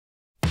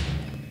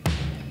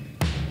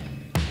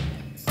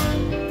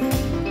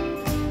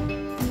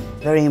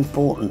very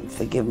important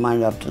for Give My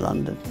Love to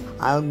London.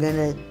 I'm going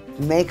to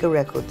make a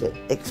record that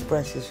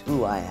expresses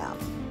who I am.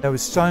 There were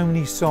so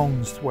many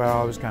songs where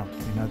I was going,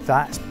 you know,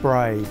 that's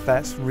brave,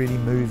 that's really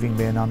moving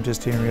me, and I'm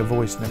just hearing a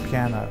voice and a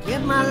piano.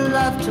 Give my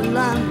love to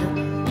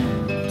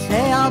London,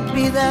 say I'll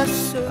be there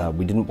soon.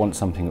 We didn't want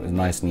something that was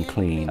nice and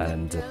clean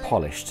and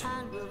polished.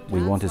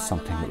 We wanted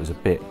something that was a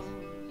bit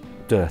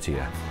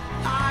dirtier.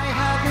 I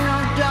have no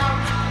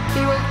doubt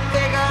he will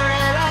figure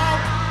it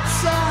out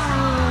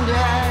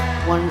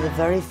someday. One of the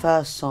very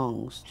first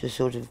songs to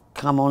sort of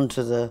come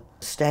onto the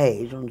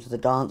stage, onto the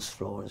dance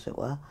floor as it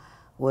were,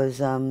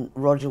 was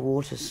Roger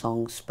Waters'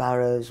 song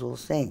Sparrows Will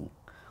Sing,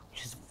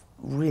 which is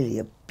really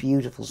a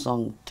beautiful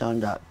song,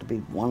 turned out to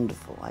be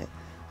wonderful.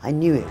 I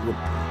knew it would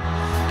be.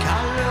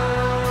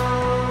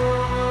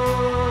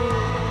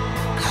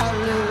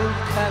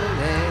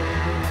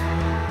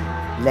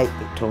 Late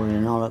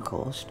Victorian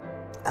Holocaust.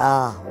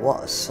 Ah,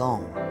 what a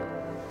song.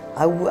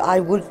 I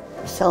would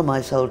sell my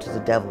soul to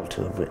the devil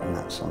to have written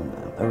that song,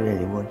 I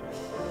really would.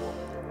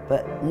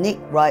 But Nick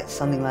writes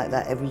something like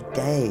that every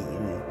day, you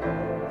know.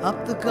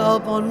 Up the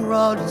Goulburn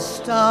Road,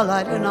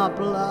 starlight in our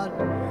blood,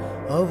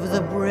 over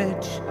the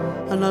bridge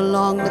and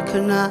along the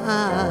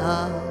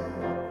canal.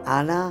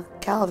 Anna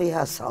Calvi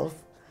herself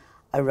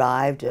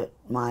arrived at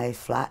my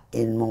flat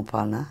in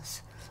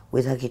Montparnasse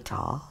with her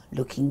guitar,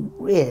 looking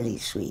really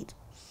sweet.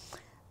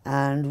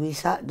 And we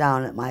sat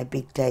down at my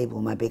big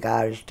table, my big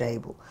Irish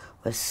table,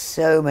 where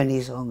so many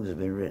songs have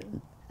been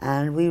written.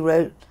 And we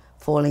wrote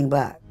Falling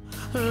Back.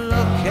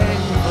 Looking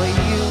for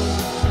you,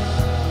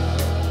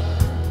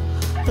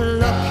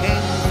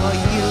 looking for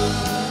you,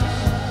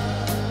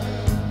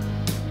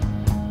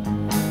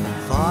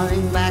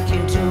 falling back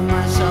into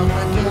myself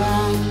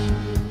again.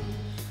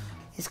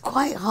 It's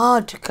quite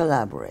hard to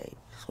collaborate,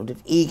 sort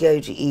of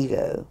ego to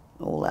ego,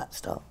 all that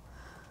stuff.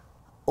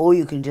 Or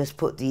you can just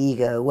put the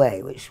ego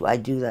away, which I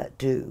do that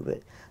too,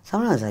 but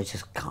sometimes I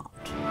just can't.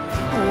 We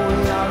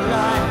are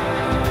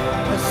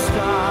like a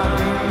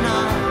starry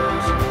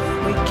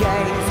night, we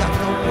gaze at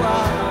the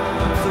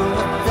world through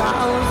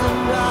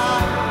 1,000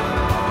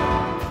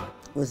 eyes.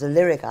 It was a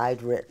lyric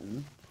I'd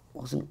written,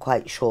 wasn't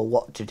quite sure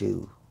what to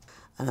do,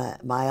 and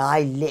my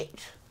eye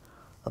lit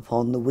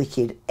upon the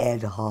wicked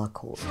Ed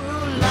Harcourt.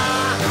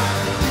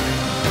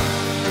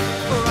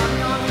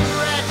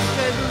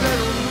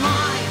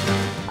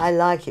 I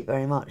like it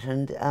very much,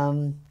 and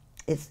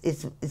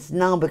it's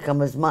now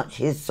become as much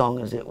his song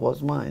as it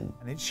was mine.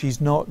 And she's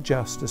not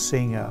just a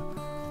singer,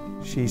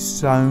 she's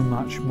so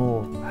much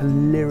more. Her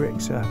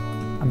lyrics are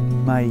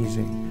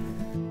amazing.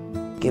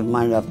 Give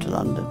My Love to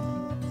London.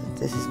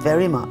 This is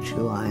very much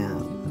who I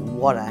am and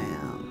what I am.